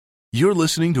You're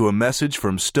listening to a message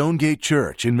from Stonegate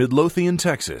Church in Midlothian,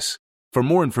 Texas. For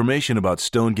more information about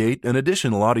Stonegate and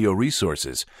additional audio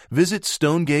resources, visit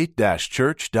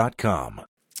stonegate-church.com.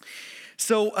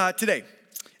 So today,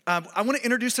 I want to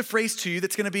introduce a phrase to you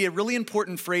that's going to be a really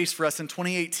important phrase for us in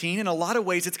 2018. In a lot of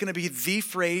ways, it's going to be the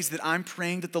phrase that I'm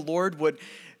praying that the Lord would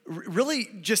really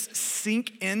just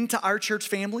sink into our church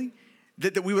family,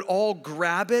 that we would all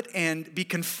grab it and be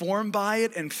conformed by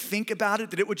it and think about it,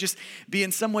 that it would just be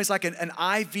in some ways like an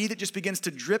IV that just begins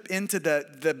to drip into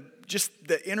the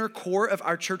inner core of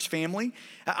our church family.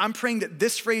 I'm praying that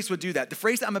this phrase would do that. The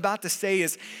phrase that I'm about to say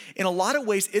is, in a lot of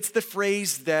ways, it's the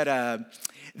phrase that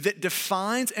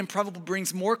defines and probably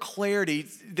brings more clarity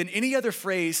than any other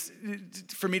phrase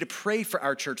for me to pray for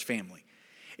our church family.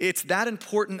 It's that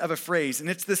important of a phrase, and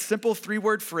it's this simple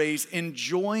three-word phrase,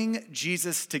 enjoying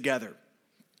Jesus together.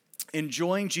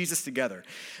 Enjoying Jesus together.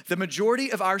 The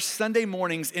majority of our Sunday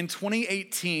mornings in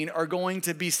 2018 are going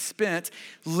to be spent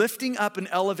lifting up and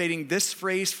elevating this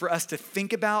phrase for us to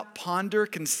think about, ponder,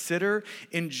 consider,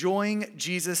 enjoying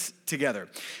Jesus together.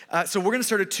 So we're going to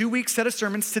start a 2-week set of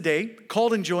sermons today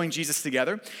called Enjoying Jesus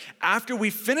Together. After we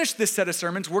finish this set of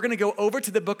sermons, we're going to go over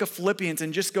to the book of Philippians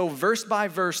and just go verse by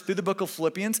verse through the book of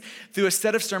Philippians through a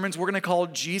set of sermons we're going to call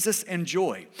Jesus and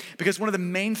Joy. Because one of the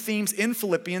main themes in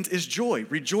Philippians is joy,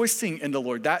 rejoicing in the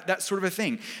Lord, that sort of a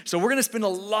thing. So we're going to spend a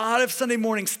lot of Sunday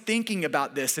mornings thinking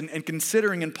about this and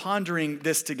considering and pondering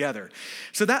this together.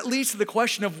 So that leads to the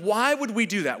question of why would we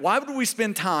do that? Why would we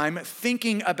spend time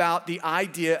thinking about the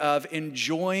idea of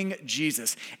enjoying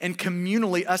Jesus and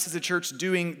communally us as a church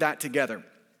doing that together?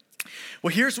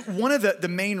 Well, here's one of the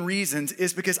main reasons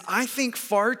is because I think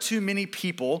far too many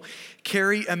people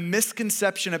carry a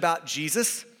misconception about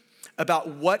Jesus, about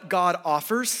what God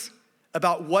offers,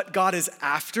 about what God is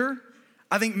after.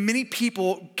 I think many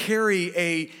people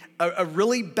carry a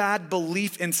really bad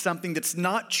belief in something that's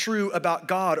not true about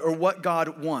God or what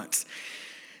God wants.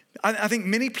 I think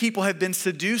many people have been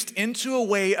seduced into a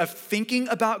way of thinking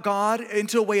about God,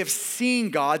 into a way of seeing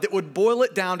God that would boil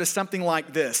it down to something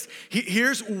like this.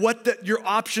 Here's what your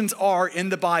options are in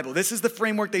the Bible. This is the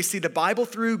framework they see the Bible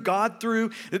through, God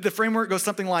through. The framework goes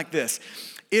something like this.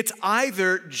 It's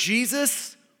either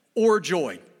Jesus or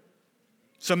joy.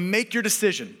 So make your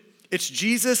decision. It's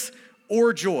Jesus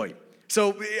or joy.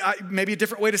 So maybe a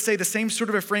different way to say the same sort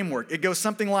of a framework. It goes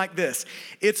something like this.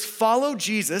 It's follow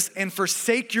Jesus and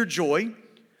forsake your joy,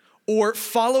 or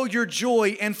follow your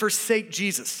joy and forsake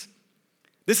Jesus.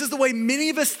 This is the way many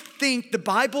of us think the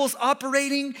Bible is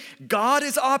operating, God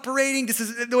is operating. This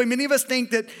is the way many of us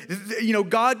think that,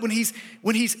 God, when he's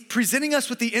presenting us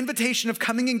with the invitation of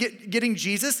coming and getting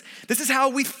Jesus, this is how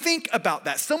we think about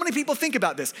that. So many people think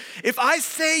about this. If I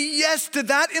say yes to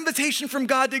that invitation from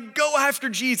God to go after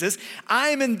Jesus, I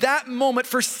am in that moment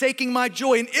forsaking my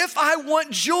joy. And if I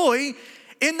want joy,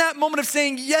 in that moment of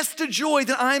saying yes to joy,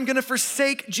 then I'm going to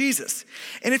forsake Jesus.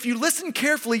 And if you listen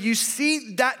carefully, you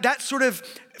see that sort of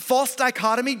false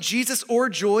dichotomy, Jesus or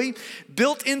joy,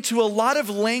 built into a lot of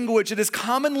language that is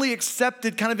commonly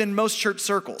accepted kind of in most church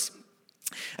circles.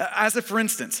 For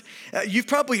instance, you've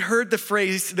probably heard the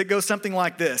phrase that goes something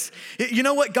like this. You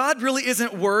know what? God really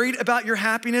isn't worried about your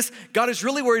happiness. God is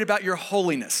really worried about your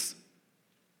holiness.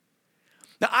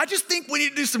 Now, I just think we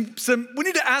need to do we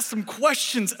need to ask some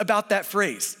questions about that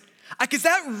phrase. Is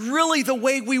that really the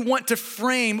way we want to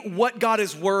frame what God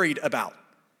is worried about?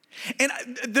 And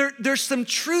there's some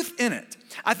truth in it.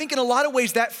 I think in a lot of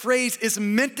ways that phrase is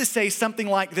meant to say something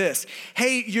like this.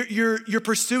 Hey, you're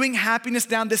pursuing happiness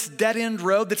down this dead-end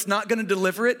road that's not going to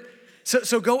deliver it.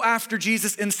 So go after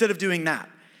Jesus instead of doing that.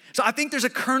 So I think there's a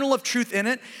kernel of truth in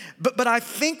it, but I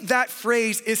think that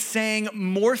phrase is saying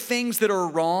more things that are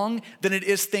wrong than it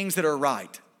is things that are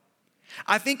right.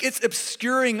 I think it's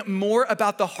obscuring more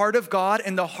about the heart of God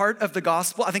and the heart of the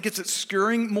gospel. I think it's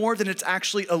obscuring more than it's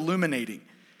actually illuminating.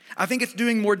 I think it's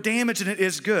doing more damage than it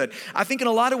is good. I think in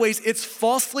a lot of ways it's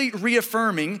falsely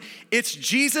reaffirming it's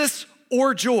Jesus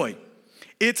or joy.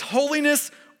 It's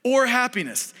holiness or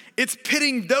happiness. It's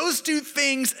pitting those two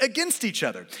things against each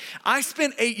other. I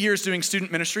spent 8 years doing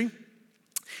student ministry.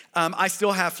 I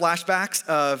still have flashbacks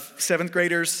of 7th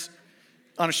graders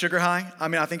on a sugar high.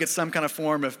 I think it's some kind of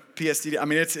form of PSTD.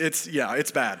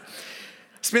 It's bad.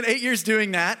 Spent 8 years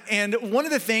doing that. And one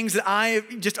of the things that I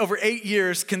just over 8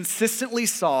 years consistently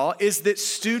saw is that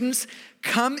students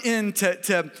come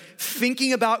into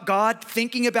thinking about God,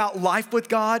 thinking about life with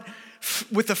God,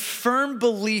 with a firm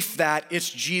belief that it's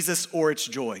Jesus or it's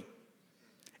joy.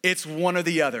 It's one or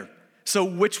the other. So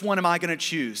which one am I going to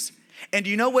choose? And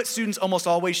do you know what students almost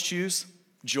always choose?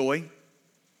 Joy.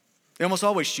 They almost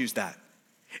always choose that.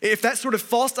 If that sort of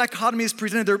false dichotomy is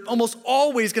presented, they're almost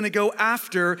always going to go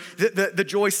after the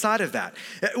joy side of that.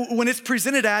 When it's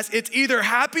presented as it's either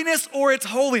happiness or it's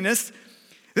holiness,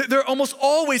 they're almost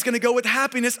always going to go with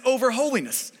happiness over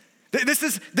holiness. This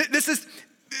is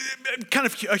kind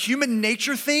of a human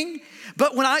nature thing,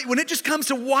 but when it just comes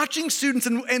to watching students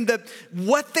and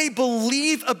what they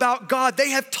believe about God, they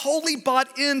have totally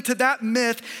bought into that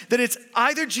myth that it's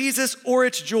either Jesus or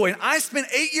it's joy. And I spent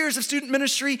 8 years of student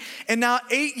ministry and now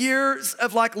 8 years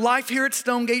of life here at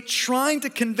Stonegate trying to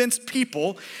convince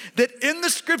people that in the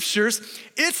scriptures,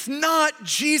 it's not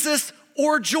Jesus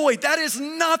or joy. That is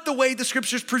not the way the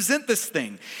scriptures present this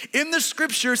thing. In the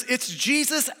scriptures, it's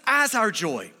Jesus as our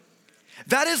joy.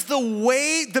 That is the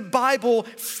way the Bible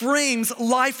frames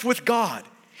life with God.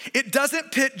 It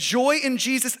doesn't pit joy and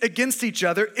Jesus against each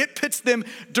other. It pits them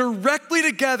directly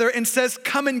together and says,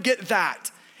 come and get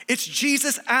that. It's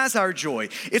Jesus as our joy.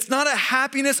 It's not a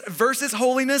happiness versus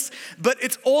holiness, but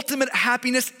it's ultimate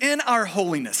happiness in our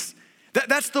holiness.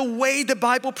 That's the way the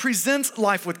Bible presents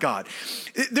life with God.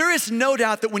 There is no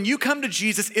doubt that when you come to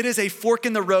Jesus, it is a fork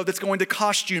in the road that's going to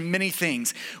cost you many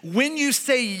things. When you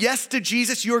say yes to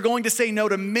Jesus, you are going to say no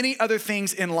to many other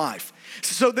things in life.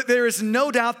 So that there is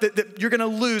no doubt that you're going to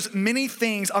lose many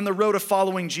things on the road of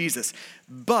following Jesus.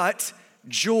 But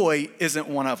joy isn't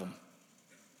one of them.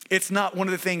 It's not one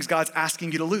of the things God's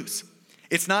asking you to lose.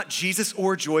 It's not Jesus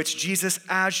or joy, it's Jesus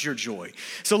as your joy.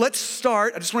 So let's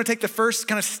start. I just want to take the first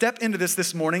kind of step into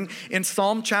this morning in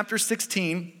Psalm chapter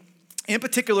 16, in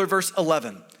particular verse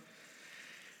 11.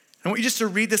 I want you just to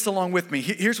read this along with me.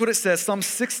 Here's what it says, Psalm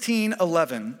 16,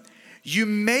 11. You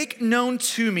make known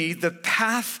to me the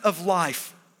path of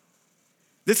life.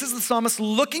 This is the psalmist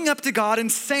looking up to God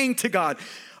and saying to God,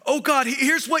 oh God,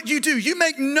 here's what you do. You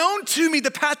make known to me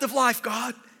the path of life,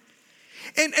 God.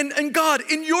 And God,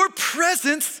 in your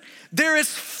presence, there is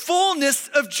fullness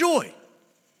of joy.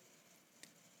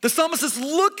 The psalmist is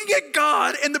looking at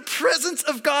God and the presence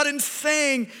of God and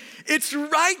saying, it's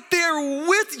right there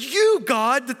with you,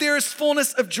 God, that there is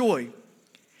fullness of joy.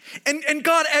 And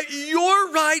God, at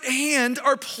your right hand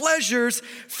are pleasures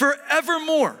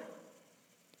forevermore.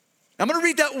 I'm gonna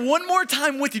read that one more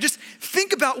time with you. Just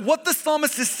think about what the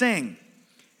psalmist is saying.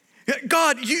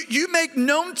 God, you make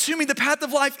known to me the path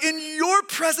of life. In your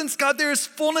presence, God, there is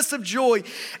fullness of joy.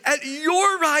 At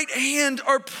your right hand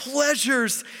are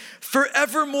pleasures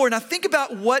forevermore. Now think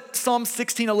about what Psalm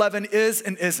 16:11 is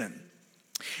and isn't.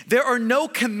 There are no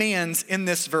commands in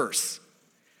this verse.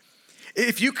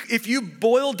 If you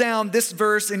boil down this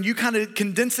verse and you kind of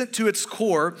condense it to its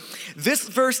core, this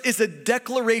verse is a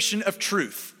declaration of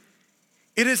truth.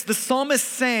 It is the psalmist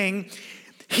saying,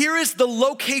 here is the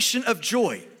location of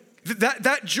joy.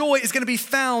 That joy is going to be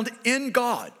found in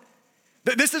God.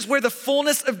 This is where the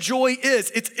fullness of joy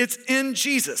is. It's in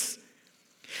Jesus.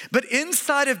 But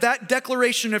inside of that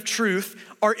declaration of truth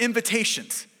are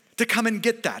invitations to come and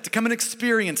get that, to come and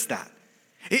experience that.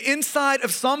 Inside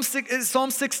of Psalm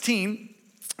 16,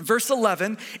 verse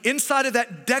 11, inside of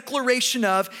that declaration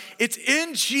of, it's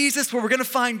in Jesus where we're gonna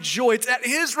find joy. It's at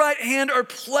his right hand are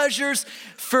pleasures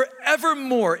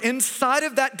forevermore. Inside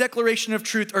of that declaration of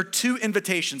truth are two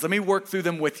invitations. Let me work through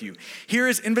them with you. Here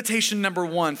is invitation number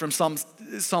one from Psalm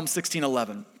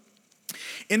 16:11.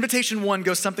 Invitation one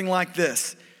goes something like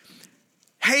this.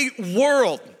 Hey,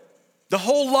 world, the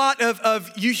whole lot of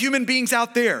you human beings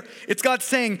out there, it's God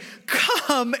saying,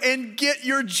 come and get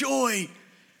your joy.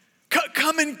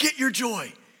 Come and get your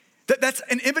joy. That's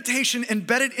an invitation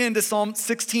embedded into Psalm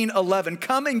 16:11.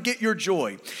 Come and get your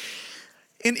joy.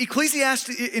 In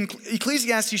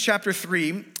Ecclesiastes chapter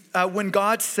 3, when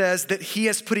God says that he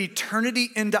has put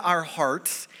eternity into our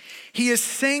hearts, he is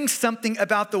saying something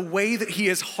about the way that he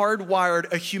has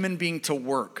hardwired a human being to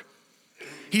work.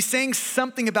 He's saying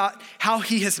something about how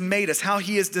he has made us, how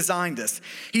he has designed us.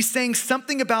 He's saying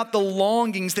something about the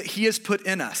longings that he has put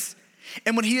in us.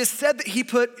 And when he has said that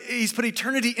he's put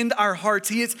eternity into our hearts,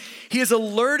 he is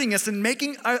alerting us and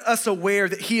making us aware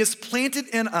that he has planted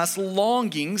in us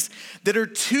longings that are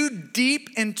too deep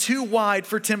and too wide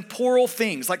for temporal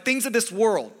things, like things of this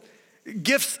world,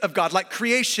 gifts of God, like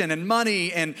creation and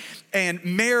money and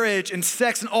marriage and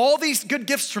sex and all these good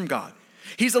gifts from God.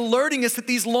 He's alerting us that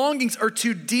these longings are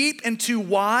too deep and too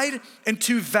wide and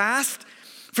too vast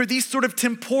for these sort of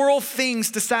temporal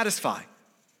things to satisfy.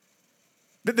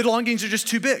 The longings are just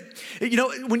too big. You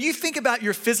know, when you think about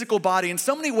your physical body, in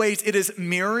so many ways it is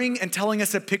mirroring and telling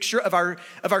us a picture of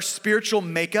our spiritual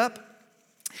makeup.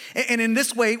 And in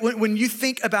this way, when you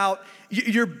think about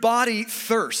your body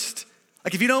thirst,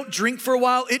 like if you don't drink for a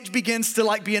while, it begins to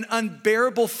like be an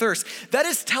unbearable thirst. That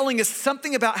is telling us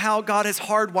something about how God has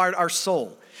hardwired our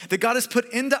soul. that God has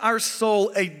put into our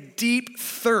soul a deep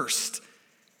thirst,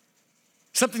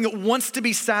 something that wants to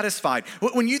be satisfied.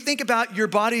 When you think about your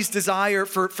body's desire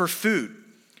for food,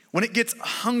 when it gets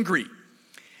hungry,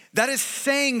 that is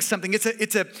saying something.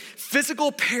 It's a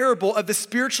physical parable of the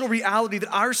spiritual reality that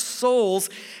our souls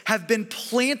have been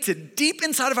planted deep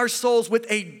inside of our souls with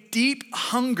a deep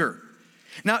hunger.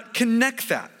 Now, connect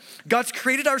that. God's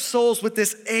created our souls with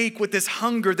this ache, with this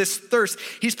hunger, this thirst.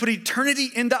 He's put eternity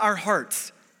into our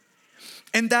hearts.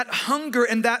 And that hunger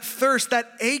and that thirst,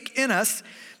 that ache in us,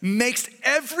 makes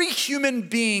every human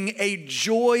being a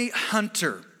joy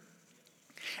hunter,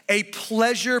 a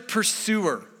pleasure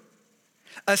pursuer,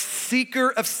 a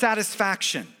seeker of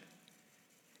satisfaction.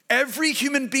 Every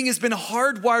human being has been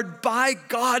hardwired by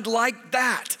God like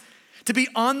that, to be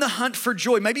on the hunt for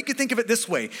joy. Maybe you could think of it this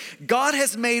way. God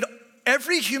has made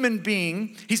every human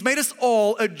being, he's made us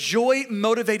all a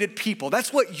joy-motivated people.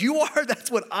 That's what you are, that's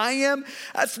what I am,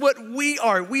 that's what we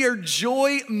are. We are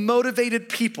joy-motivated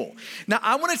people. Now,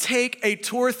 I want to take a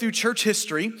tour through church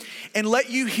history and let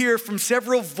you hear from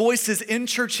several voices in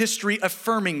church history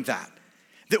affirming that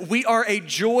we are a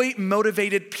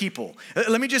joy-motivated people.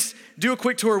 Let me just do a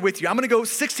quick tour with you. I'm gonna go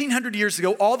 1,600 years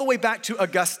ago, all the way back to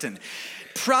Augustine.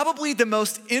 Probably the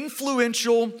most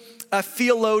influential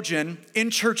theologian in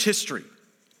church history.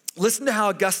 Listen to how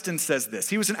Augustine says this.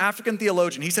 He was an African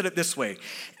theologian. He said it this way: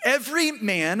 every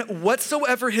man,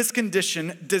 whatsoever his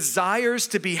condition, desires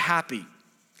to be happy.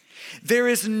 There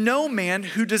is no man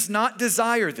who does not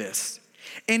desire this.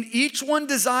 And each one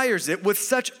desires it with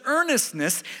such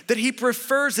earnestness that he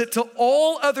prefers it to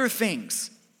all other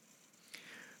things.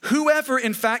 Whoever,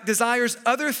 in fact, desires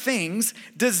other things,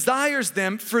 desires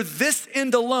them for this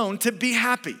end alone, to be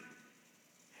happy.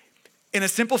 In a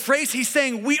simple phrase, he's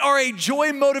saying we are a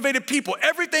joy-motivated people.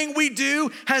 Everything we do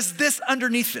has this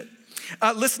underneath it.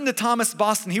 Listen to Thomas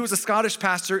Boston. He was a Scottish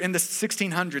pastor in the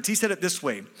 1600s. He said it this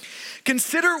way: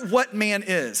 consider what man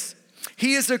is.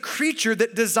 He is a creature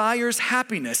that desires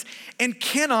happiness and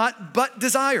cannot but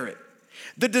desire it.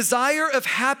 The desire of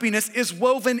happiness is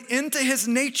woven into his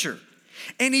nature,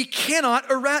 and it cannot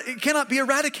be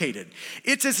eradicated.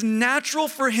 It's as natural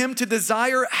for him to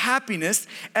desire happiness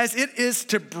as it is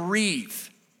to breathe.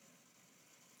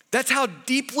 That's how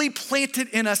deeply planted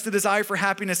in us the desire for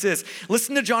happiness is.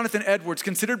 Listen to Jonathan Edwards,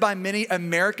 considered by many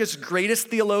America's greatest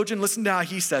theologian. Listen to how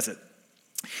he says it.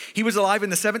 He was alive in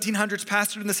the 1700s,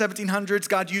 pastored in the 1700s.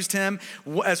 God used him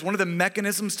as one of the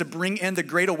mechanisms to bring in the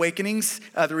great awakenings,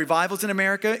 the revivals in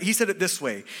America. He said it this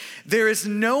way: there is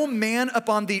no man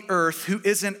upon the earth who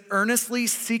isn't earnestly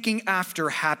seeking after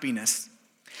happiness.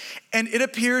 And it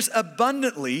appears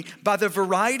abundantly by the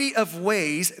variety of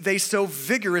ways they so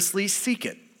vigorously seek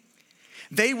it.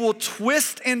 They will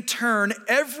twist and turn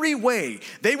every way.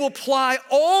 They will ply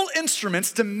all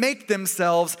instruments to make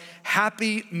themselves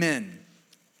happy men.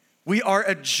 We are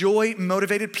a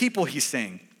joy-motivated people, he's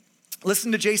saying.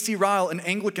 Listen to J.C. Ryle, an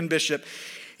Anglican bishop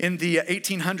in the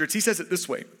 1800s. He says it this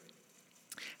way: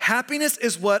 happiness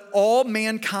is what all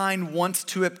mankind wants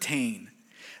to obtain.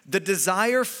 The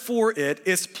desire for it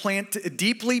is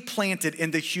deeply planted in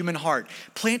the human heart.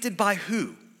 Planted by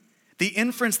who? The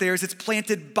inference there is it's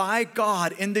planted by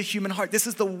God in the human heart. This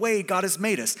is the way God has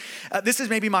made us. This is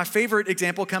maybe my favorite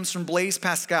example, comes from Blaise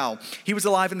Pascal. He was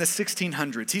alive in the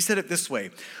 1600s. He said it this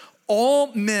way: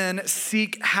 all men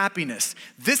seek happiness.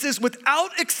 This is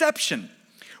without exception.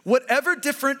 Whatever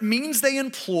different means they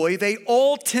employ, they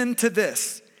all tend to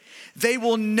this. They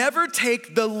will never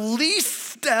take the least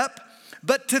step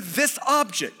but to this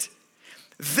object.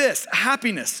 This,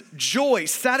 happiness, joy,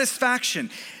 satisfaction,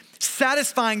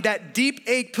 satisfying that deep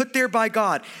ache put there by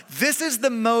God. This is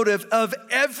the motive of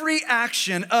every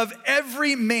action of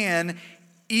every man,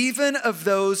 even of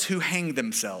those who hang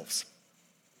themselves.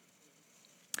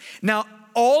 Now,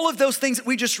 all of those things that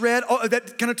we just read,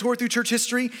 that kind of tore through church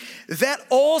history, that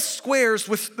all squares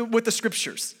with the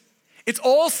scriptures. It's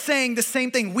all saying the same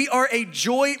thing. We are a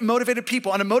joy-motivated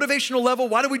people. On a motivational level,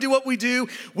 why do we do what we do?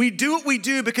 We do what we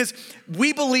do because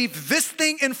we believe this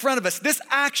thing in front of us, this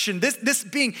action, this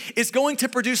being is going to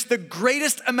produce the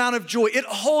greatest amount of joy. It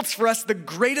holds for us the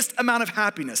greatest amount of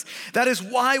happiness. That is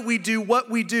why we do what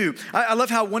we do. I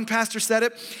love how one pastor said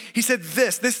it. He said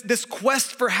this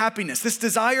quest for happiness, this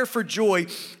desire for joy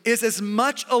is as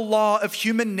much a law of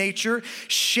human nature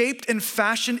shaped and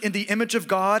fashioned in the image of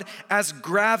God as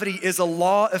gravity is a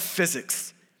law of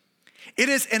physics. It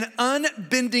is an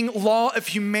unbending law of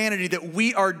humanity that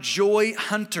we are joy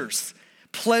hunters,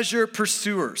 pleasure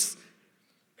pursuers.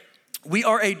 We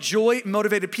are a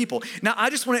joy-motivated people. Now, I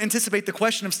just want to anticipate the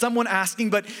question of someone asking,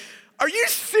 but Are you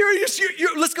serious?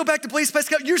 Let's go back to Blaise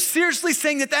Pascal. You're seriously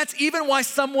saying that that's even why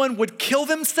someone would kill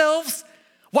themselves?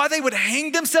 Why they would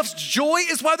hang themselves? Joy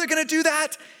is why they're gonna do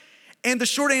that? And the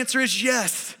short answer is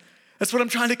yes. That's what I'm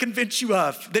trying to convince you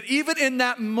of, that even in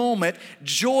that moment,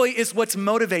 joy is what's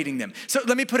motivating them. So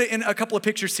let me put it in a couple of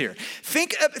pictures here.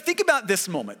 Think about this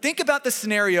moment. Think about the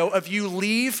scenario of you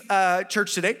leave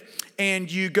church today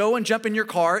and you go and jump in your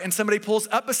car and somebody pulls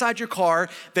up beside your car,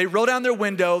 they roll down their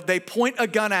window, they point a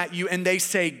gun at you and they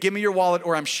say, "Give me your wallet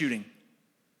or I'm shooting."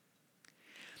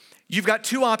 You've got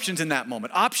two options in that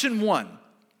moment. Option one,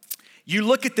 you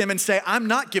look at them and say, "I'm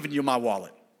not giving you my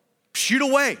wallet." Shoot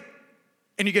away.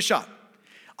 And you get shot.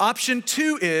 Option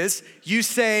two is you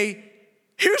say,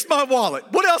 "Here's my wallet.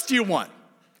 What else do you want?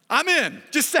 I'm in.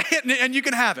 Just say it and you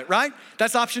can have it," right?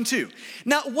 That's option two.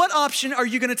 Now, what option are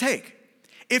you gonna take?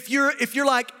 If you're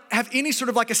like, have any sort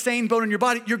of like a sane bone in your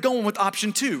body, you're going with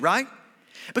option two, right?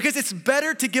 Because it's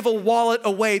better to give a wallet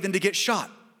away than to get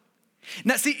shot.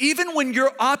 Now, see, even when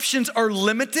your options are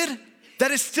limited,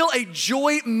 that is still a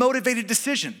joy-motivated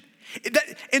decision.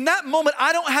 In that moment,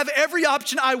 I don't have every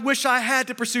option I wish I had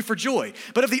to pursue for joy.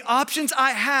 But of the options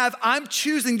I have, I'm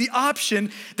choosing the option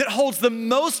that holds the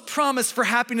most promise for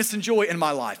happiness and joy in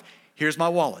my life. Here's my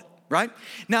wallet, right?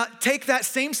 Now, take that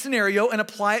same scenario and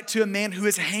apply it to a man who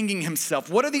is hanging himself.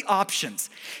 What are the options?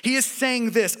 He is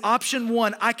saying this. Option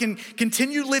one, I can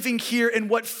continue living here in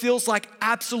what feels like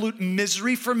absolute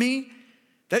misery for me.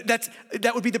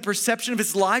 That would be the perception of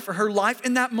his life or her life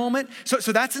in that moment.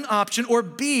 So that's an option. Or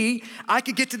B, I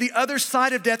could get to the other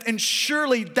side of death and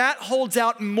surely that holds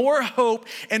out more hope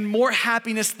and more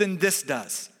happiness than this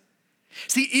does.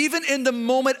 See, even in the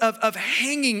moment of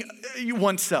hanging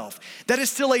oneself, that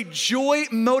is still a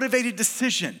joy-motivated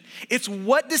decision. It's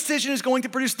what decision is going to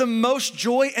produce the most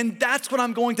joy, and that's what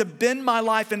I'm going to bend my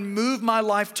life and move my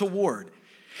life toward.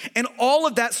 And all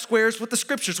of that squares with the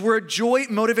scriptures. We're a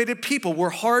joy-motivated people. We're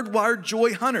hardwired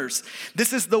joy hunters.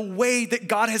 This is the way that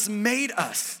God has made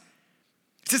us.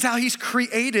 This is how he's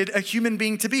created a human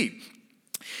being to be.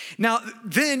 Now,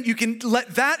 then you can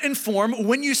let that inform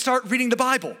when you start reading the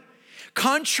Bible.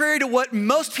 Contrary to what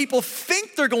most people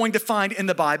think they're going to find in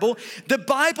the Bible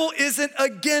isn't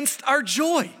against our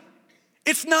joy.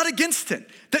 It's not against it.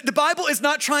 The Bible is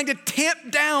not trying to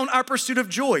tamp down our pursuit of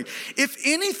joy. If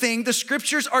anything, the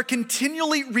scriptures are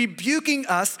continually rebuking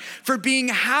us for being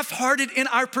half-hearted in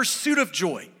our pursuit of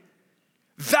joy.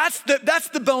 That's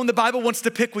the bone the Bible wants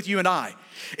to pick with you and I,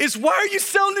 is why are you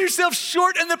selling yourself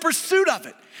short in the pursuit of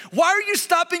it? Why are you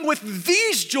stopping with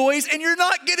these joys and you're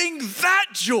not getting that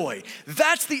joy?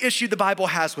 That's the issue the Bible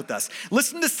has with us.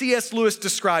 Listen to C.S. Lewis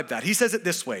describe that. He says it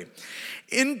this way.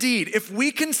 Indeed, if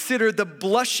we consider the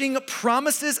blushing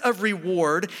promises of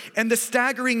reward and the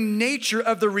staggering nature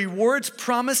of the rewards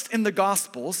promised in the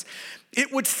Gospels,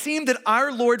 it would seem that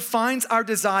our Lord finds our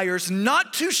desires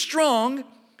not too strong,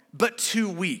 but too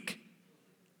weak.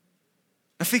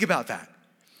 Now think about that.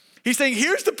 He's saying,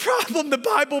 here's the problem the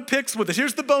Bible picks with us.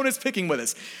 Here's the bone it's picking with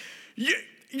us.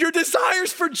 Your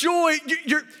desires for joy,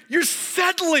 you're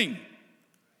settling.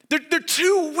 They're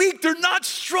too weak. They're not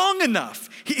strong enough.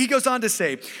 He goes on to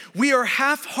say, we are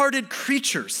half-hearted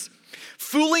creatures,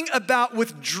 fooling about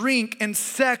with drink and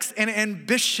sex and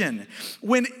ambition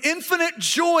when infinite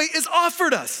joy is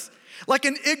offered us. Like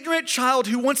an ignorant child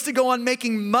who wants to go on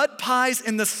making mud pies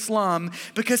in the slum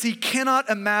because he cannot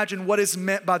imagine what is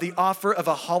meant by the offer of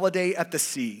a holiday at the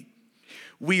sea.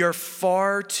 We are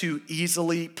far too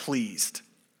easily pleased.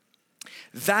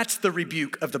 That's the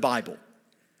rebuke of the Bible.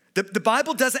 The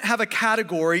Bible doesn't have a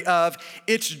category of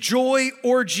it's joy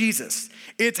or Jesus.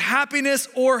 It's happiness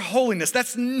or holiness.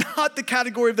 That's not the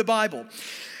category of the Bible.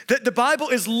 The Bible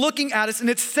is looking at us and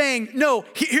it's saying, no,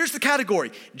 here's the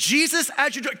category. Jesus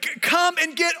as your joy. Come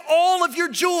and get all of your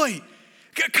joy.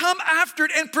 Come after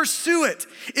it and pursue it.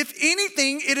 If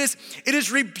anything, it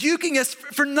is rebuking us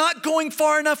for not going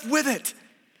far enough with it,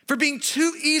 for being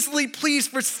too easily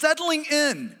pleased, for settling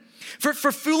in, for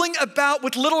fooling about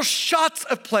with little shots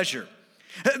of pleasure.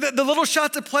 The little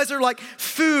shots of pleasure like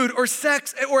food or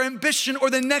sex or ambition or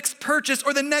the next purchase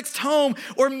or the next home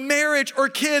or marriage or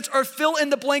kids or fill in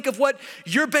the blank of what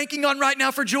you're banking on right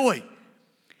now for joy.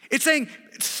 It's saying,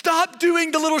 stop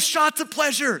doing the little shots of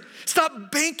pleasure.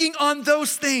 Stop banking on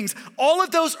those things. All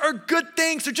of those are good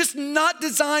things. They're just not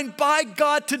designed by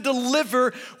God to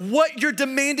deliver what you're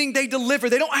demanding they deliver.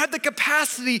 They don't have the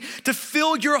capacity to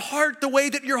fill your heart the way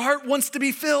that your heart wants to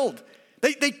be filled.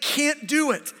 They can't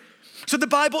do it. So the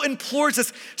Bible implores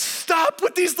us, stop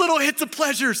with these little hits of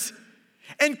pleasures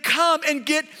and come and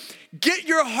get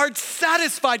your heart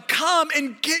satisfied. Come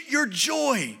and get your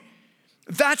joy.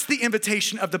 That's the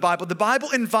invitation of the Bible. The Bible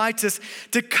invites us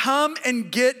to come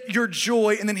and get your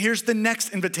joy. And then here's the next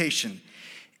invitation: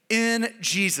 in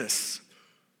Jesus.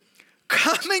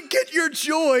 Come and get your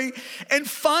joy and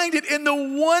find it in the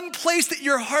one place that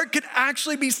your heart could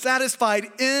actually be satisfied,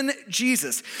 in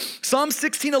Jesus. Psalm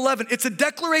 16:11, it's a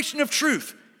declaration of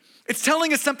truth. It's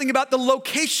telling us something about the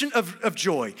location of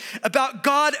joy, about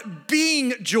God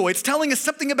being joy. It's telling us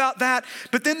something about that.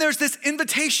 But then there's this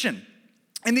invitation.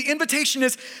 And the invitation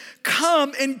is,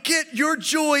 come and get your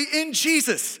joy in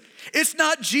Jesus. It's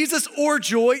not Jesus or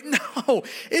joy. No,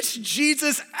 it's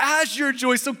Jesus as your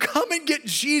joy. So come and get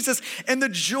Jesus and the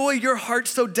joy your heart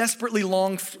so desperately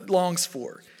longs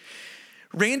for.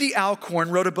 Randy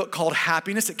Alcorn wrote a book called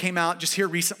Happiness. It came out just here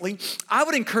recently. I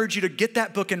would encourage you to get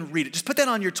that book and read it. Just put that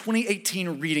on your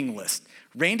 2018 reading list.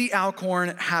 Randy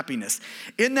Alcorn, Happiness.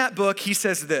 In that book, he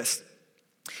says this: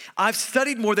 I've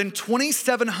studied more than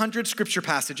 2,700 scripture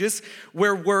passages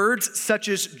where words such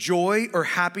as joy or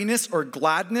happiness or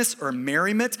gladness or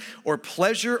merriment or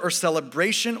pleasure or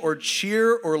celebration or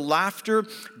cheer or laughter,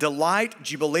 delight,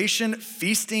 jubilation,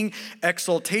 feasting,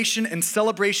 exultation, and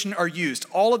celebration are used.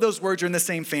 All of those words are in the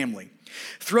same family.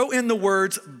 Throw in the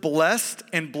words blessed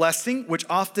and blessing, which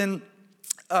often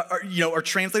are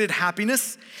translated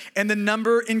happiness, and the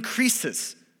number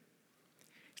increases.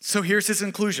 So here's his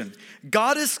conclusion.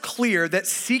 God is clear that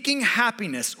seeking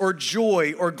happiness or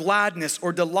joy or gladness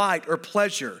or delight or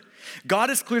pleasure, God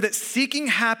is clear that seeking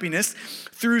happiness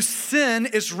through sin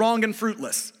is wrong and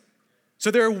fruitless.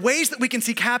 So there are ways that we can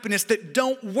seek happiness that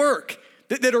don't work,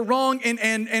 that are wrong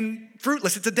and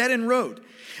fruitless. It's a dead-end road.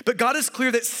 But God is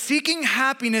clear that seeking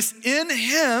happiness in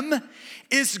Him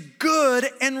is good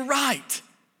and right.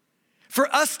 For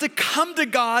us to come to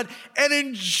God and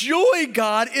enjoy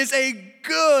God is a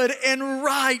good and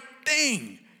right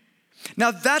thing.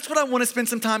 Now, that's what I want to spend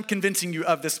some time convincing you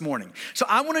of this morning. So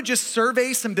I want to just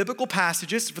survey some biblical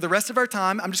passages. For the rest of our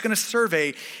time, I'm just going to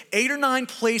survey 8 or 9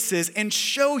 places and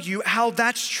show you how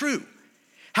that's true.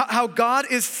 How God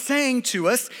is saying to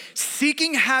us,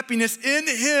 seeking happiness in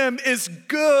Him is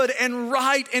good and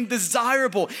right and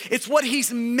desirable. It's what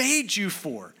He's made you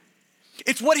for.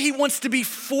 It's what He wants to be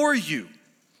for you.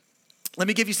 Let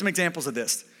me give you some examples of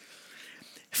this.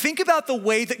 Think about the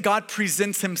way that God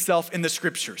presents Himself in the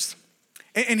scriptures.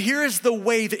 And here is the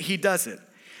way that He does it.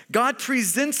 God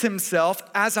presents Himself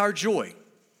as our joy.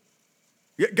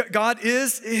 God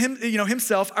is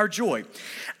Himself our joy.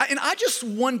 And I just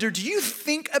wonder, do you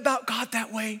think about God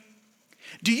that way?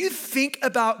 Do you think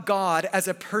about God as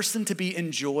a person to be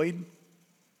enjoyed?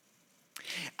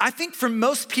 I think for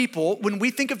most people, when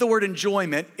we think of the word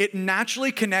enjoyment, it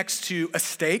naturally connects to a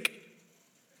steak,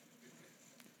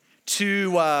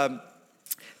 to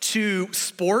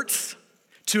sports,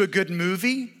 to a good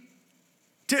movie.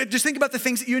 Just think about the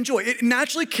things that you enjoy. It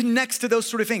naturally connects to those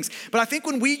sort of things. But I think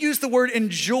when we use the word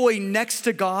enjoy next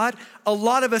to God, a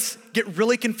lot of us get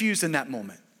really confused in that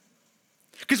moment.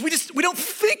 Because we don't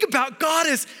think about God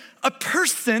as a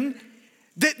person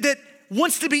that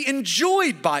wants to be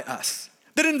enjoyed by us,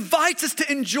 that invites us to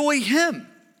enjoy Him.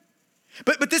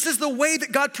 But this is the way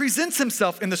that God presents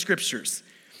Himself in the scriptures.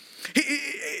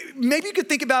 Maybe you could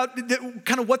think about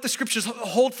kind of what the scriptures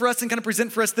hold for us and kind of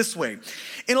present for us this way.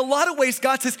 In a lot of ways,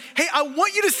 God says, hey, I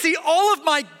want you to see all of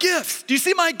my gifts. Do you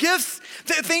see my gifts?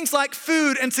 Things like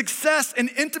food and success and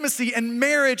intimacy and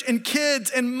marriage and kids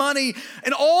and money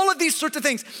and all of these sorts of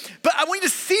things. But I want you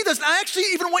to see those. I actually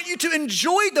even want you to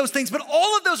enjoy those things, but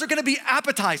all of those are going to be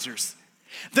appetizers.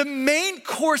 The main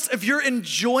course of your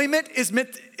enjoyment is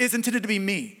intended to be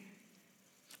me.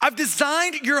 I've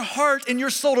designed your heart and your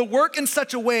soul to work in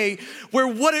such a way where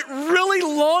what it really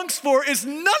longs for is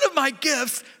none of my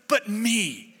gifts, but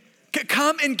me.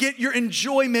 Come and get your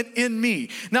enjoyment in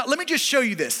me. Now, let me just show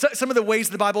you this, some of the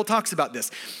ways the Bible talks about this.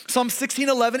 Psalm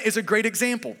 16:11 is a great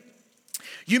example.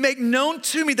 You make known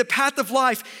to me the path of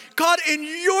life. God, in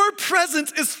your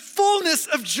presence is fullness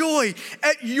of joy.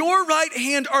 At your right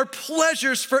hand are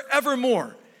pleasures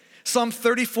forevermore. Psalm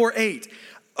 34:8.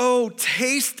 Oh,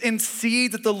 taste and see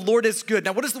that the Lord is good.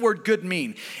 Now, what does the word good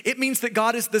mean? It means that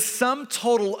God is the sum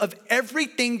total of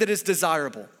everything that is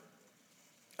desirable,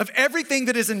 of everything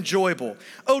that is enjoyable.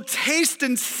 Oh, taste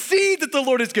and see that the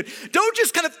Lord is good. Don't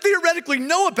just kind of theoretically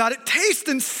know about it. Taste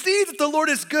and see that the Lord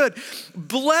is good.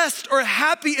 Blessed or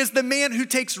happy is the man who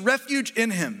takes refuge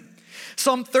in Him.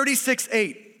 Psalm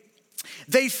 36:8.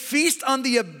 They feast on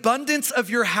the abundance of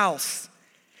your house.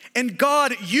 And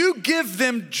God, you give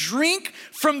them drink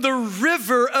from the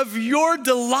river of your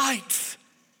delights.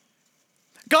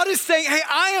 God is saying, hey,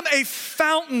 I am a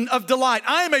fountain of delight.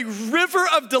 I am a river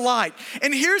of delight.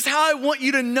 And here's how I want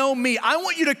you to know me. I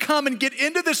want you to come and get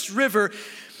into this river,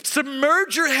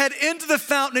 submerge your head into the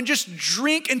fountain and just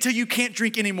drink until you can't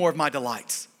drink any more of my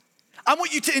delights. I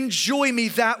want you to enjoy me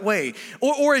that way.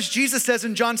 Or as Jesus says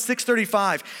in John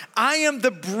 6:35, I am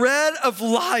the bread of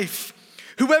life.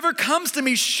 Whoever comes to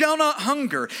me shall not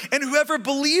hunger, and whoever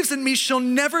believes in me shall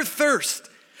never thirst.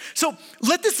 So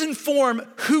let this inform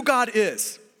who God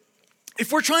is.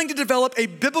 If we're trying to develop a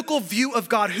biblical view of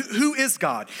God, who is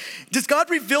God? Does God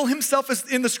reveal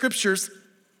himself in the scriptures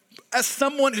as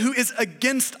someone who is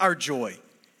against our joy?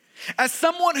 As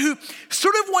someone who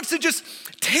sort of wants to just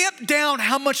tamp down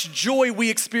how much joy we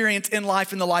experience in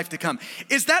life and the life to come?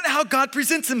 Is that how God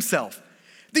presents himself?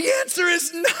 The answer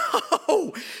is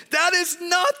no. That is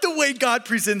not the way God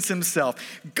presents himself.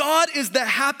 God is the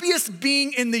happiest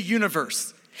being in the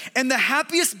universe. And the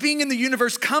happiest being in the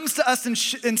universe comes to us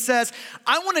and says,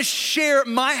 I want to share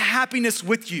my happiness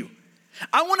with you.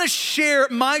 I want to share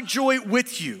my joy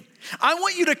with you. I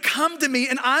want you to come to me,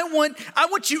 and I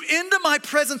want you into my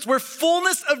presence where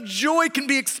fullness of joy can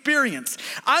be experienced.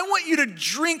 I want you to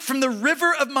drink from the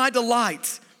river of my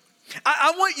delight.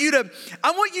 I want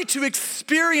you to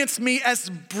experience me as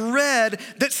bread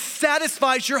that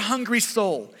satisfies your hungry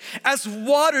soul, as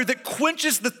water that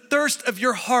quenches the thirst of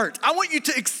your heart. I want you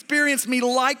to experience me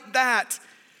like that.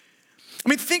 I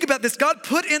mean, think about this. God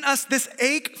put in us this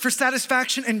ache for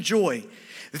satisfaction and joy.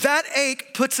 That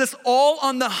ache puts us all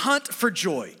on the hunt for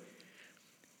joy.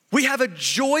 We have a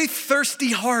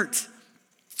joy-thirsty heart.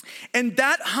 And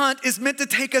that hunt is meant to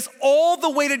take us all the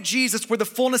way to Jesus where the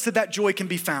fullness of that joy can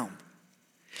be found.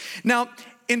 Now,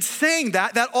 in saying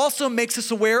that also makes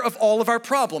us aware of all of our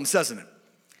problems, doesn't it?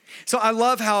 So I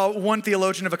love how one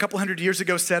theologian of a couple hundred years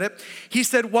ago said it. He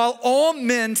said, while all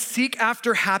men seek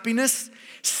after happiness,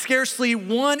 scarcely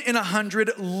 1 in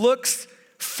 100 looks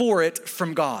for it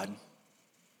from God.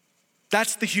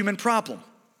 That's the human problem.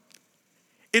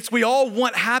 It's we all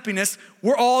want happiness.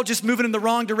 We're all just moving in the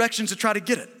wrong directions to try to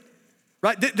get it,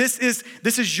 right? This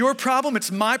is your problem.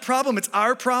 It's my problem. It's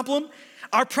our problem.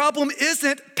 Our problem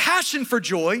isn't passion for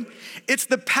joy. It's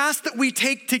the path that we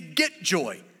take to get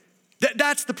joy.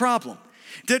 That's the problem.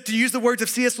 To use the words of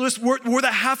C.S. Lewis, we're the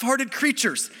half-hearted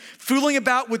creatures fooling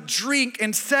about with drink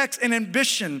and sex and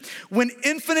ambition when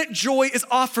infinite joy is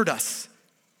offered us.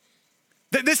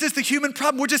 This is the human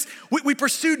problem. We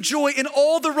pursue joy in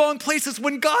all the wrong places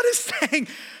when God is saying,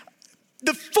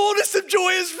 the fullness of joy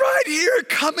is right here.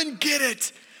 Come and get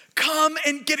it. Come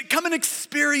and get it. Come and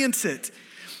experience it.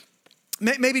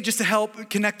 Maybe just to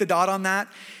help connect the dot on that,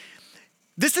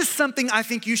 this is something I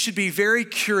think you should be very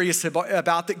curious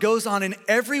about that goes on in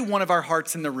every one of our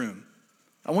hearts in the room.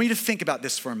 I want you to think about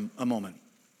this for a moment.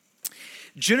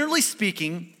 Generally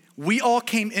speaking, we all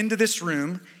came into this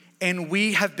room and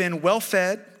we have been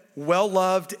well-fed,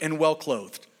 well-loved, and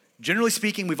well-clothed. Generally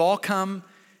speaking, we've all come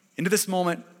into this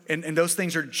moment, and those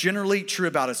things are generally true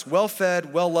about us.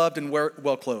 Well-fed, well-loved, and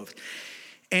well-clothed.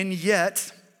 And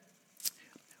yet,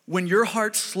 when your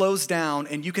heart slows down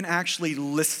and you can actually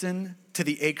listen to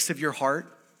the aches of your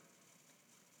heart,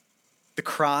 the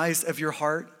cries of your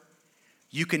heart,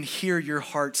 you can hear your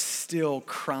heart still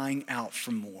crying out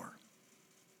for more.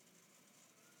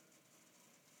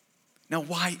 Now,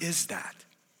 why is that?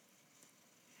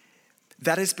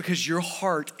 That is because your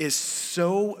heart is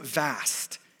so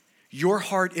vast. Your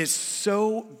heart is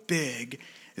so big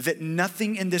that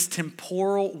nothing in this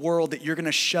temporal world that you're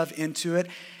gonna shove into it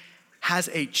has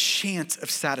a chance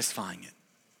of satisfying it.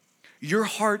 Your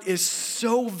heart is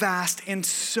so vast and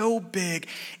so big,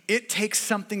 it takes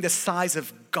something the size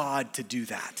of God to do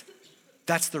that.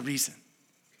 That's the reason.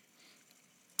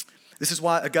 This is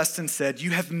why Augustine said, you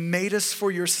have made us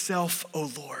for yourself,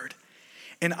 O Lord,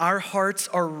 and our hearts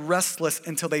are restless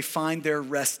until they find their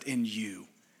rest in you.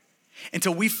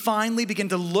 Until we finally begin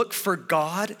to look for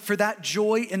God for that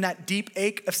joy and that deep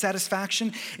ache of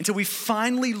satisfaction, until we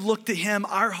finally look to him,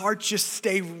 our hearts just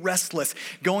stay restless,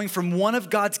 going from one of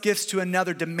God's gifts to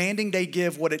another, demanding they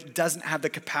give what it doesn't have the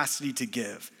capacity to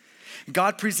give.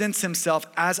 God presents himself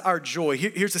as our joy.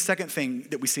 Here's the second thing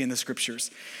that we see in the scriptures.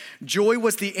 Joy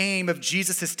was the aim of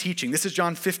Jesus' teaching. This is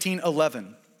John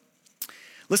 15:11.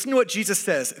 Listen to what Jesus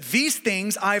says. These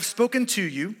things I have spoken to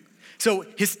you. So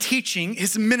his teaching,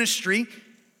 his ministry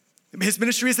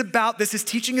is about this. His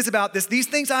teaching is about this. These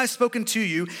things I have spoken to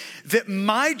you, that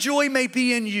my joy may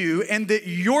be in you and that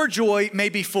your joy may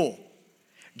be full.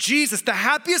 Jesus, the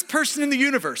happiest person in the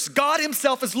universe, God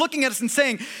himself is looking at us and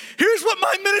saying, here's what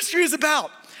my ministry is about.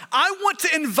 I want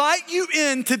to invite you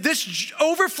into this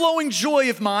overflowing joy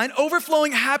of mine,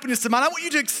 overflowing happiness of mine. I want you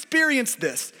to experience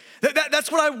this.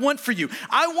 That's what I want for you.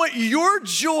 I want your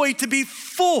joy to be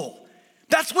full.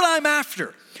 That's what I'm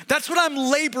after. That's what I'm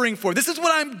laboring for. This is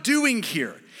what I'm doing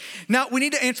here. Now, we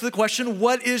need to answer the question,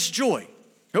 what is joy?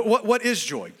 What is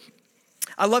joy?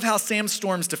 I love how Sam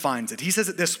Storms defines it. He says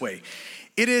it this way: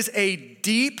 it is a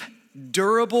deep,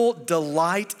 durable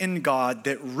delight in God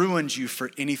that ruins you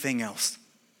for anything else.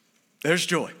 There's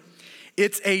joy.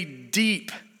 It's a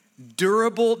deep,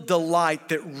 durable delight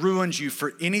that ruins you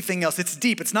for anything else. It's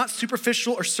deep. It's not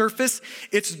superficial or surface.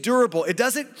 It's durable. It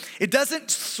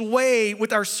doesn't sway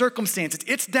with our circumstances.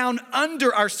 It's down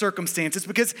under our circumstances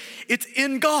because it's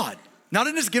in God. Not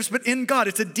in his gifts, but in God.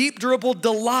 It's a deep, durable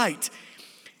delight.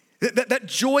 That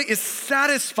joy is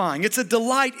satisfying. It's a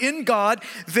delight in God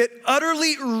that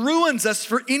utterly ruins us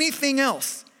for anything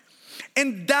else.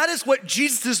 And that is what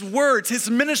Jesus' words, his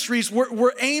ministries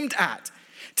were aimed at.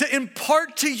 To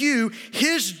impart to you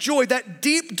his joy, that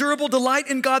deep, durable delight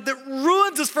in God that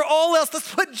ruins us for all else.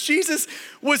 That's what Jesus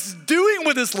was doing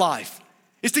with his life,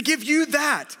 is to give you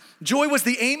that. Joy was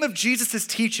the aim of Jesus'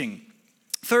 teaching.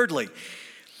 Thirdly,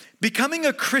 becoming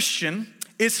a Christian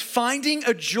is finding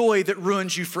a joy that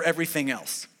ruins you for everything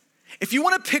else. If you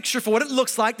want a picture for what it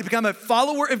looks like to become a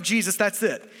follower of Jesus, that's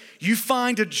it. You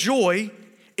find a joy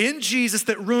in Jesus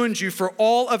that ruins you for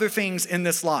all other things in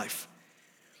this life.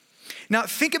 Now,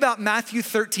 think about Matthew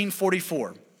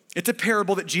 13:44. It's a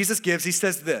parable that Jesus gives. He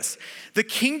says this: the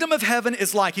kingdom of heaven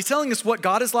is like. He's telling us what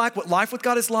God is like, what life with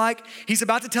God is like. He's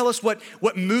about to tell us what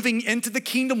moving into the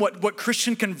kingdom, what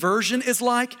Christian conversion is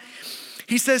like.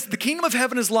 He says, the kingdom of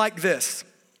heaven is like this.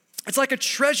 It's like a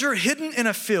treasure hidden in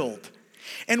a field.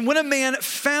 And when he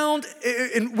found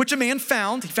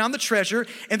the treasure,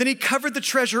 and then he covered the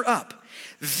treasure up.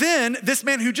 Then this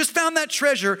man who just found that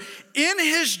treasure, in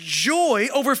his joy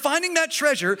over finding that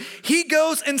treasure, he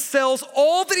goes and sells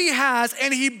all that he has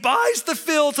and he buys the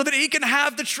field so that he can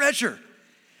have the treasure.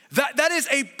 That is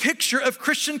a picture of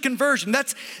Christian conversion.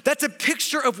 That's a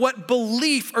picture of what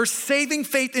belief or saving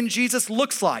faith in Jesus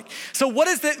looks like. So what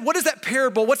is that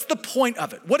parable? What's the point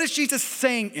of it? What is Jesus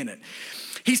saying in it?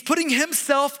 He's putting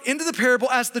himself into the parable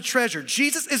as the treasure.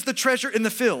 Jesus is the treasure in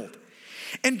the field.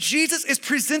 And Jesus is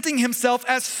presenting himself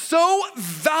as so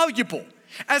valuable,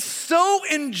 as so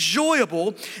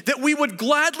enjoyable, that we would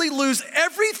gladly lose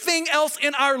everything else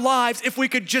in our lives if we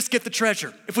could just get the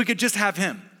treasure, if we could just have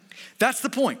him. That's the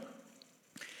point.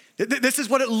 This is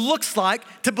what it looks like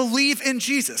to believe in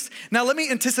Jesus. Now, let me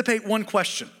anticipate one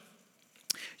question.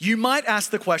 You might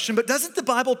ask the question, but doesn't the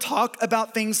Bible talk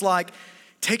about things like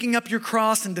taking up your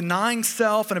cross and denying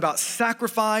self, and about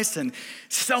sacrifice and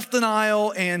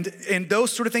self-denial and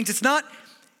those sort of things? It's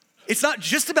not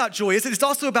just about joy, is it? It's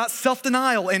also about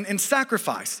self-denial and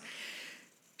sacrifice.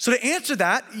 So to answer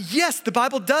that, yes, the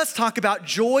Bible does talk about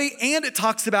joy, and it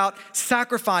talks about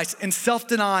sacrifice and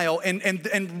self-denial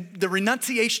and the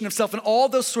renunciation of self and all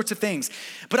those sorts of things.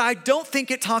 But I don't think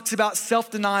it talks about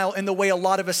self-denial in the way a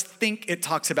lot of us think it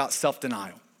talks about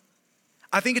self-denial.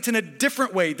 I think it's in a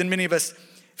different way than many of us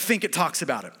think it talks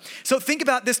about it. So think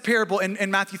about this parable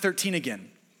in Matthew 13 again.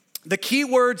 The key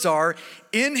words are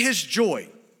in his joy.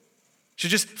 So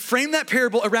just frame that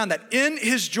parable around that, in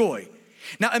his joy.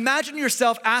 Now imagine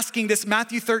yourself asking this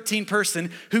Matthew 13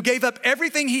 person who gave up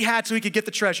everything he had so he could get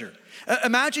the treasure.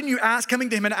 Imagine you coming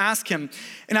to him and asking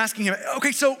him,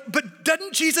 okay, so, but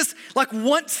doesn't Jesus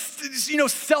want,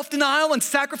 self-denial and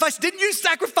sacrifice? Didn't you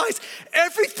sacrifice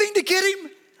everything to get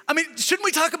him? I mean, shouldn't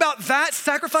we talk about that,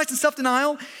 sacrifice and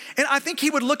self-denial? And I think he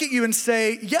would look at you and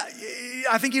say, yeah,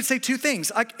 I think he'd say two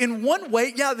things. Like, in one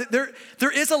way, yeah,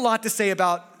 there is a lot to say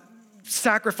about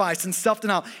sacrifice and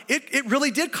self-denial. It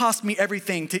really did cost me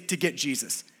everything to get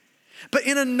Jesus. But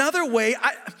in another way,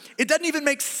 it doesn't even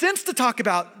make sense to talk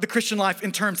about the Christian life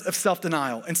in terms of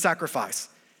self-denial and sacrifice.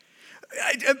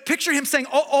 I picture him saying,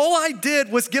 all I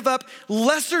did was give up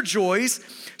lesser joys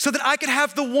so that I could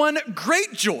have the one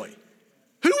great joy.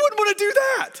 Who wouldn't want to do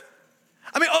that?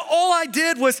 I mean, all I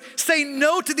did was say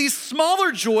no to these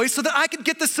smaller joys so that I could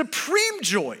get the supreme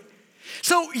joy.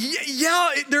 So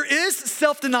yeah, there is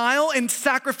self-denial and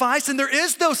sacrifice, and there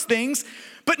is those things,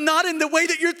 but not in the way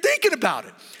that you're thinking about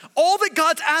it. All that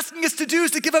God's asking us to do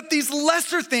is to give up these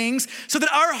lesser things so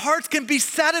that our hearts can be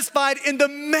satisfied in the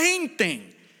main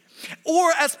thing.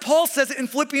 Or as Paul says it in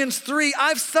Philippians 3,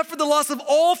 I've suffered the loss of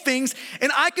all things,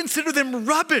 and I consider them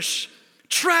rubbish,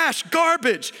 trash,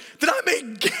 garbage, that I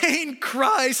may gain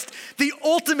Christ, the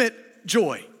ultimate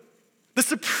joy, the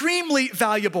supremely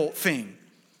valuable thing.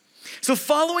 So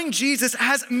following Jesus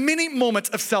has many moments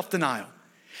of self-denial,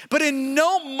 but in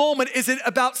no moment is it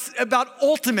about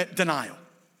ultimate denial.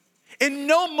 In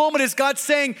no moment is God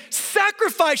saying, say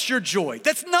sacrifice your joy.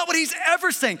 That's not what he's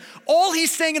ever saying. All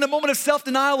he's saying in a moment of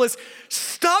self-denial is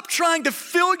stop trying to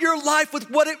fill your life with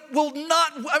what it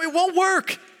won't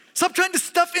work. Stop trying to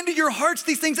stuff into your hearts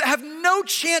these things that have no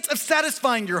chance of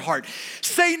satisfying your heart.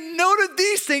 Say no to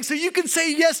these things so you can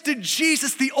say yes to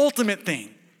Jesus, the ultimate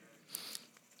thing.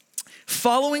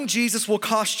 Following Jesus will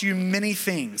cost you many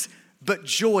things, but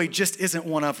joy just isn't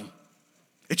one of them.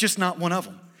 It's just not one of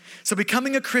them. So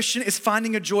becoming a Christian is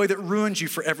finding a joy that ruins you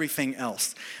for everything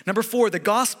else. Number 4, the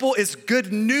gospel is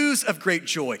good news of great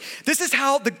joy. This is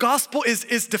how the gospel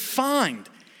is defined.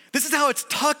 This is how it's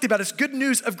talked about. It's good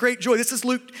news of great joy. This is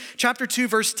Luke chapter 2,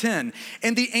 verse 10.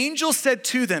 And the angel said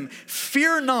to them,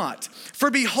 fear not,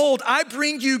 for behold, I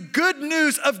bring you good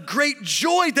news of great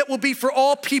joy that will be for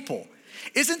all people.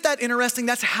 Isn't that interesting?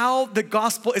 That's how the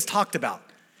gospel is talked about.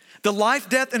 The life,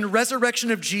 death, and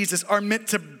resurrection of Jesus are meant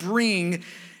to bring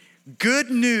good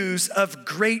news of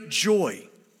great joy.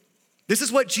 This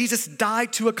is what Jesus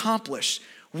died to accomplish.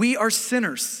 We are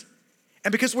sinners.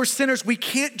 And because we're sinners, we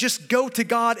can't just go to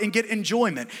God and get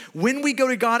enjoyment. When we go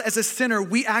to God as a sinner,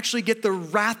 we actually get the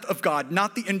wrath of God,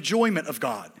 not the enjoyment of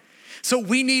God. So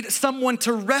we need someone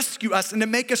to rescue us and to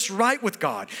make us right with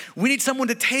God. We need someone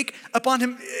to take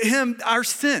upon him our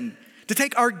sin, to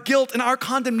take our guilt and our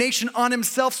condemnation on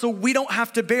himself so we don't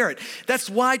have to bear it. That's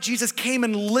why Jesus came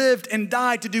and lived and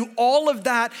died, to do all of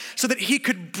that so that he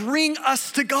could bring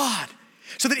us to God,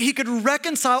 so that he could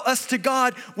reconcile us to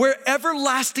God where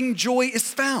everlasting joy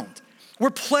is found,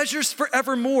 where pleasures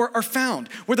forevermore are found,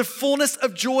 where the fullness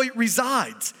of joy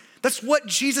resides. That's what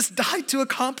Jesus died to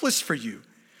accomplish for you.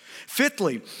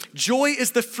 Fifthly, joy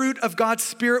is the fruit of God's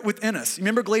Spirit within us.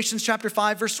 Remember Galatians chapter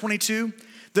 5, verse 22?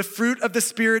 The fruit of the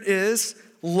Spirit is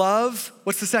love.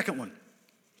 What's the second one?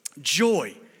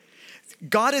 Joy.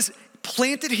 God has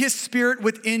planted his Spirit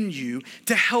within you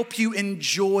to help you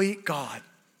enjoy God.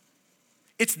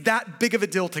 It's that big of a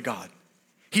deal to God.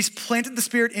 He's planted the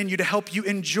Spirit in you to help you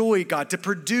enjoy God, to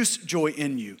produce joy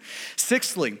in you.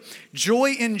 Sixthly,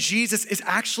 joy in Jesus is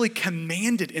actually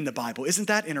commanded in the Bible. Isn't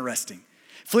that interesting?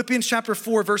 Philippians chapter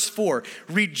 4, verse 4,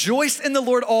 rejoice in the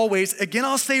Lord always. Again,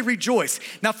 I'll say rejoice.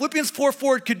 Now, Philippians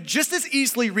 4:4 could just as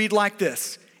easily read like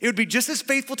this. It would be just as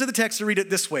faithful to the text to read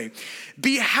it this way.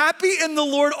 Be happy in the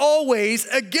Lord always.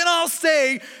 Again, I'll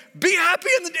say, be happy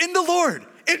in the Lord.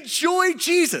 Enjoy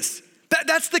Jesus.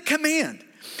 That's the command.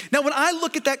 Now, when I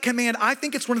look at that command, I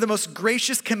think it's one of the most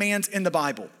gracious commands in the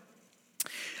Bible.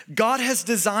 God has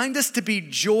designed us to be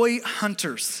joy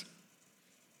hunters,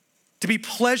 to be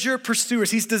pleasure pursuers.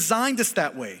 He's designed us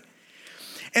that way.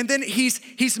 And then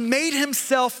he's made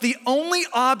himself the only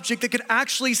object that could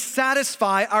actually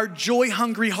satisfy our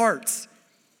joy-hungry hearts.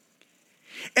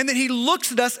 And then he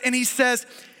looks at us and he says,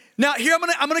 now here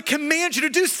I'm gonna command you to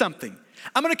do something.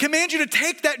 I'm gonna command you to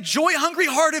take that joy-hungry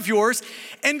heart of yours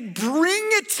and bring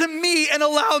it to me and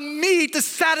allow me to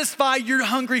satisfy your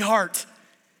hungry heart.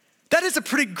 That is a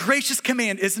pretty gracious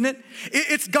command, isn't it?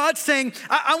 It's God saying,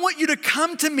 I want you to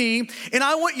come to me and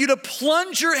I want you to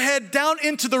plunge your head down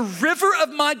into the river of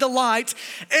my delight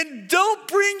and don't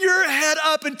bring your head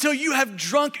up until you have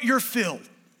drunk your fill.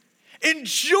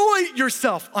 Enjoy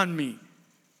yourself on me.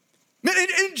 Man,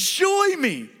 enjoy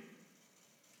me.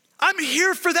 I'm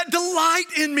here for that. Delight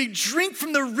in me. Drink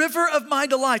from the river of my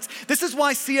delights. This is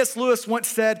why C.S. Lewis once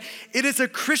said, it is a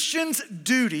Christian's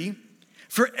duty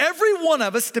for every one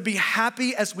of us to be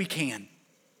happy as we can.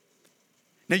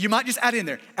 Now you might just add in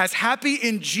there, as happy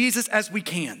in Jesus as we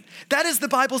can. That is the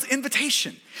Bible's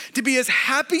invitation, to be as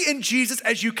happy in Jesus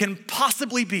as you can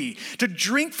possibly be, to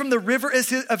drink from the river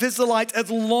of his delight as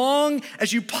long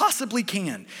as you possibly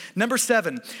can. Number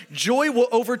 7, joy will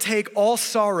overtake all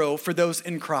sorrow for those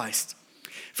in Christ.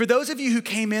 For those of you who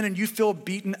came in and you feel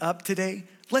beaten up today,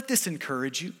 let this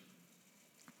encourage you.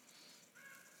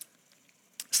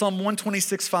 Psalm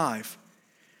 126:5.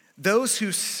 Those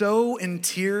who sow in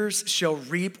tears shall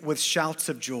reap with shouts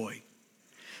of joy.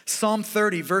 Psalm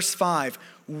 30, verse 5.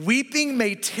 Weeping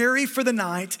may tarry for the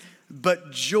night,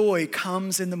 but joy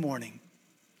comes in the morning.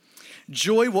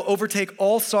 Joy will overtake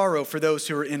all sorrow for those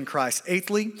who are in Christ.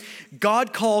 Eighthly,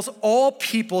 God calls all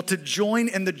people to join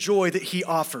in the joy that he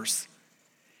offers.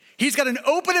 He's got an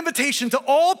open invitation to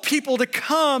all people to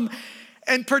come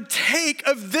and partake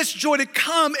of this joy, to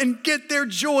come and get their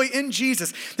joy in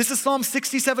Jesus. This is Psalm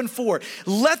 67:4.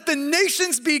 Let the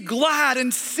nations be glad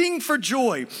and sing for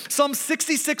joy. Psalm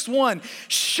 66:1.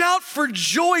 Shout for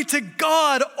joy to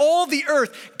God, all the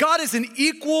earth. God is he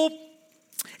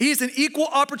is an equal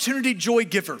opportunity joy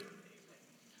giver.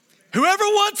 Whoever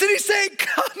wants it, he's saying,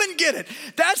 come and get it.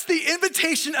 That's the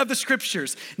invitation of the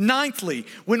scriptures. Ninthly,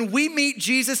 when we meet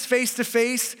Jesus face to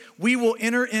face, we will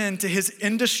enter into his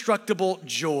indestructible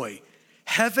joy.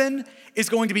 Heaven is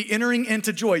going to be entering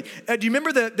into joy. Do you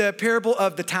remember the parable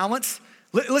of the talents?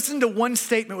 Listen to one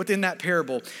statement within that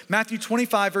parable. Matthew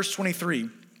 25, verse 23.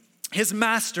 His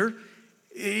master,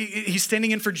 he's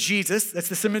standing in for Jesus. That's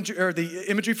the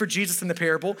imagery for Jesus in the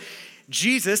parable.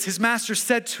 Jesus, his master,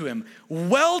 said to him,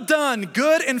 well done,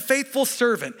 good and faithful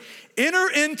servant. Enter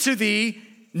into the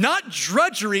not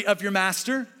drudgery of your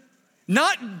master,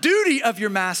 not duty of your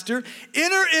master.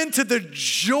 Enter into the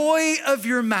joy of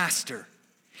your master.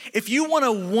 If you want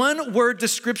a one-word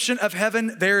description of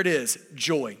heaven, there it is,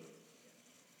 joy.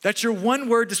 That's your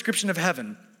one-word description of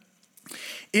heaven.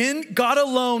 In God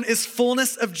alone is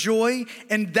fullness of joy,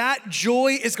 and that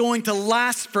joy is going to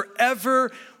last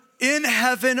forever in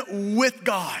heaven with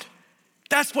God.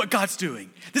 That's what God's doing.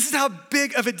 This is how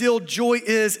big of a deal joy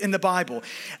is in the Bible.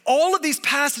 All of these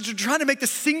passages are trying to make the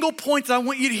single point that I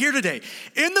want you to hear today.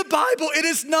 In the Bible, it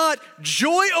is not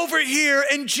joy over here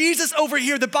and Jesus over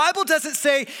here. The Bible doesn't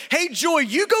say, hey, joy,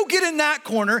 you go get in that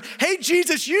corner. Hey,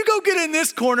 Jesus, you go get in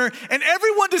this corner, and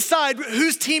everyone decide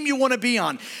whose team you want to be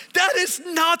on. That is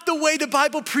not the way the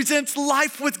Bible presents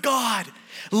life with God.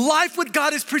 Life with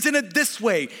God is presented this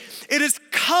way. It is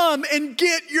come and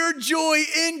get your joy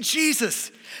in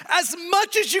Jesus. As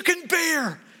much as you can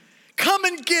bear, come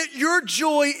and get your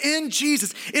joy in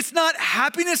Jesus. It's not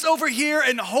happiness over here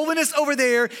and holiness over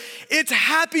there. It's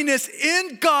happiness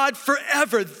in God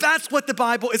forever. That's what the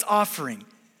Bible is offering.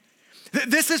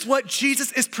 This is what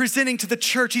Jesus is presenting to the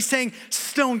church. He's saying,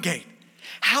 Stonegate,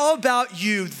 how about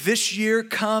you this year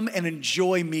come and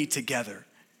enjoy me together?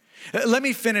 Let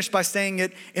me finish by saying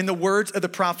it in the words of the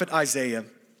prophet Isaiah.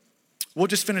 We'll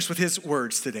just finish with his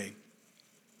words today.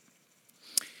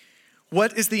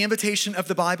 What is the invitation of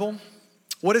the Bible?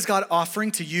 What is God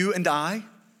offering to you and I?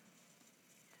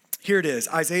 Here it is,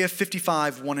 Isaiah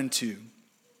 55, 1 and 2.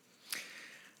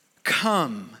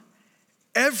 Come,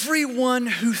 everyone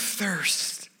who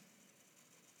thirsts,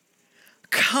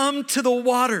 come to the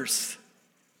waters.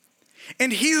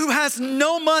 And he who has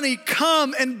no money,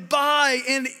 come and buy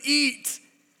and eat.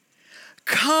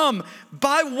 Come,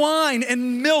 buy wine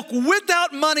and milk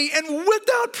without money and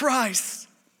without price.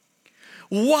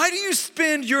 Why do you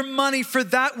spend your money for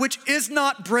that which is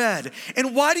not bread?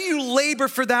 And why do you labor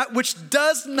for that which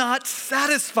does not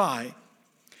satisfy?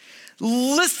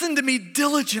 Listen to me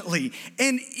diligently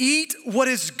and eat what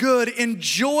is good.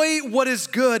 Enjoy what is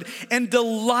good and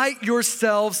delight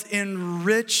yourselves in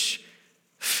rich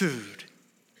food.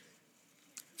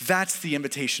 That's the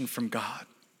invitation from God.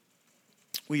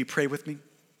 Will you pray with me?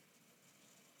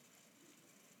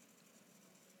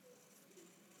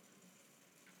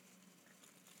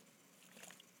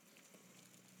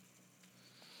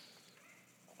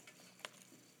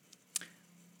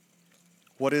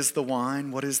 What is the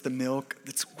wine? What is the milk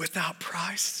that's without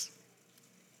price?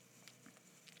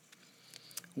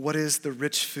 What is the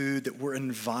rich food that we're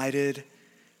invited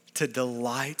to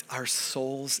delight our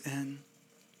souls in?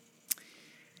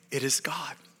 It is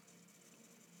God.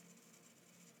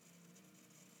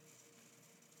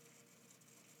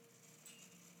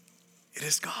 It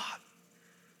is God.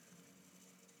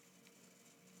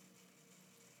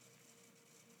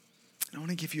 I want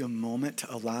to give you a moment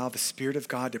to allow the Spirit of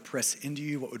God to press into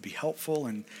you what would be helpful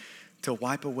and to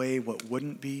wipe away what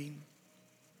wouldn't be.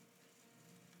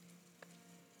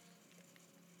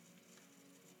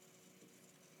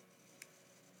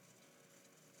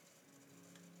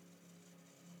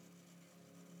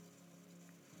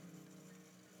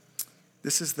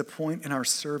 This is the point in our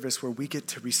service where we get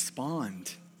to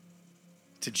respond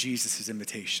to Jesus'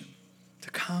 invitation, to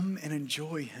come and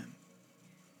enjoy him.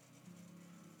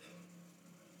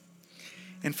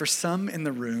 And for some in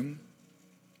the room,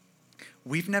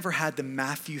 we've never had the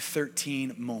Matthew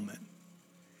 13 moment.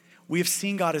 We have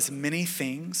seen God as many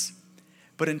things,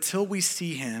 but until we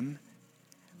see him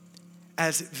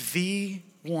as the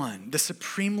one, the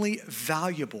supremely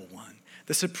valuable one,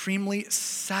 the supremely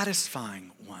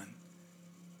satisfying one,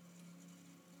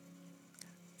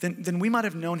 then we might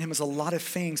have known him as a lot of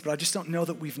things, but I just don't know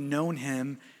that we've known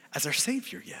him as our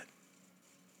Savior yet.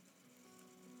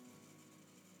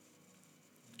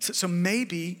 So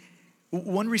maybe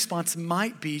one response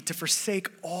might be to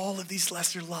forsake all of these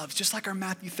lesser loves, just like our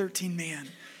Matthew 13 man.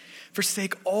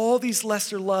 Forsake all these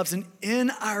lesser loves, and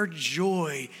in our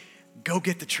joy, go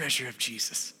get the treasure of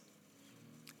Jesus.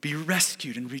 Be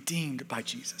rescued and redeemed by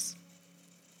Jesus.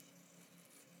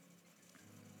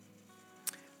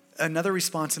 Another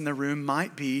response in the room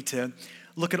might be to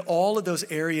look at all of those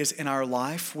areas in our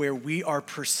life where we are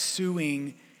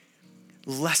pursuing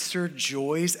lesser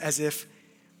joys as if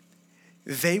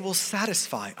they will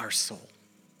satisfy our soul.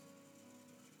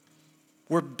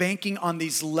 We're banking on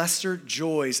these lesser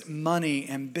joys, money,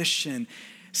 ambition,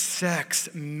 sex,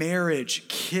 marriage,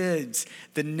 kids,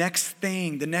 the next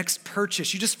thing, the next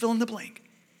purchase. You just fill in the blank.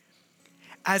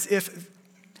 As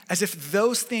if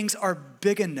those things are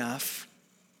big enough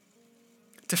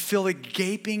to fill a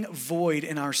gaping void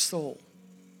in our soul.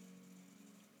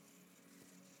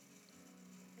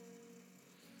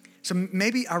 So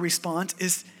maybe our response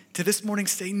is to this morning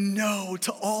say no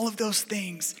to all of those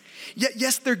things. Yet,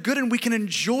 yes, they're good and we can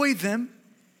enjoy them,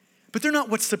 but they're not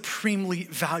what's supremely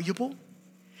valuable.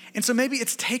 And so maybe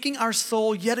it's taking our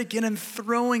soul yet again and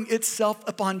throwing itself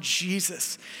upon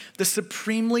Jesus, the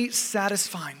supremely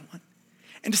satisfying one.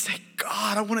 And to say,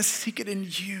 God, I want to seek it in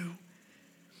you.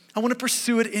 I want to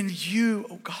pursue it in you,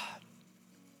 oh God.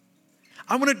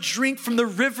 I want to drink from the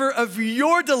river of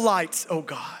your delights, oh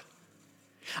God.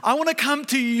 I want to come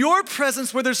to your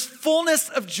presence where there's fullness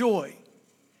of joy.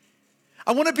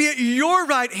 I want to be at your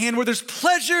right hand where there's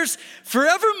pleasures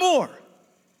forevermore.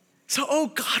 So, oh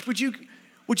God,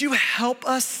 would you help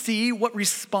us see what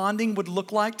responding would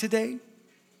look like today?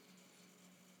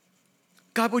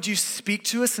 God, would you speak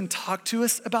to us and talk to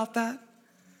us about that?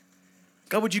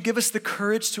 God, would you give us the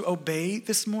courage to obey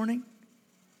this morning?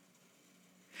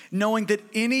 Knowing that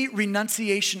any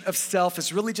renunciation of self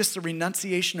is really just a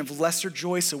renunciation of lesser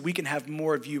joy so we can have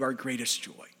more of you, our greatest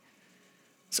joy.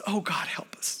 So, oh God,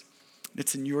 help us.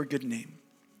 It's in your good name.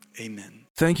 Amen.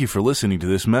 Thank you for listening to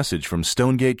this message from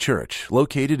Stonegate Church,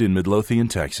 located in Midlothian,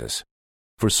 Texas.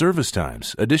 For service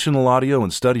times, additional audio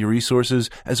and study resources,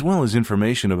 as well as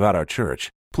information about our church,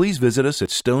 please visit us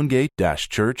at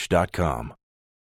stonegate-church.com.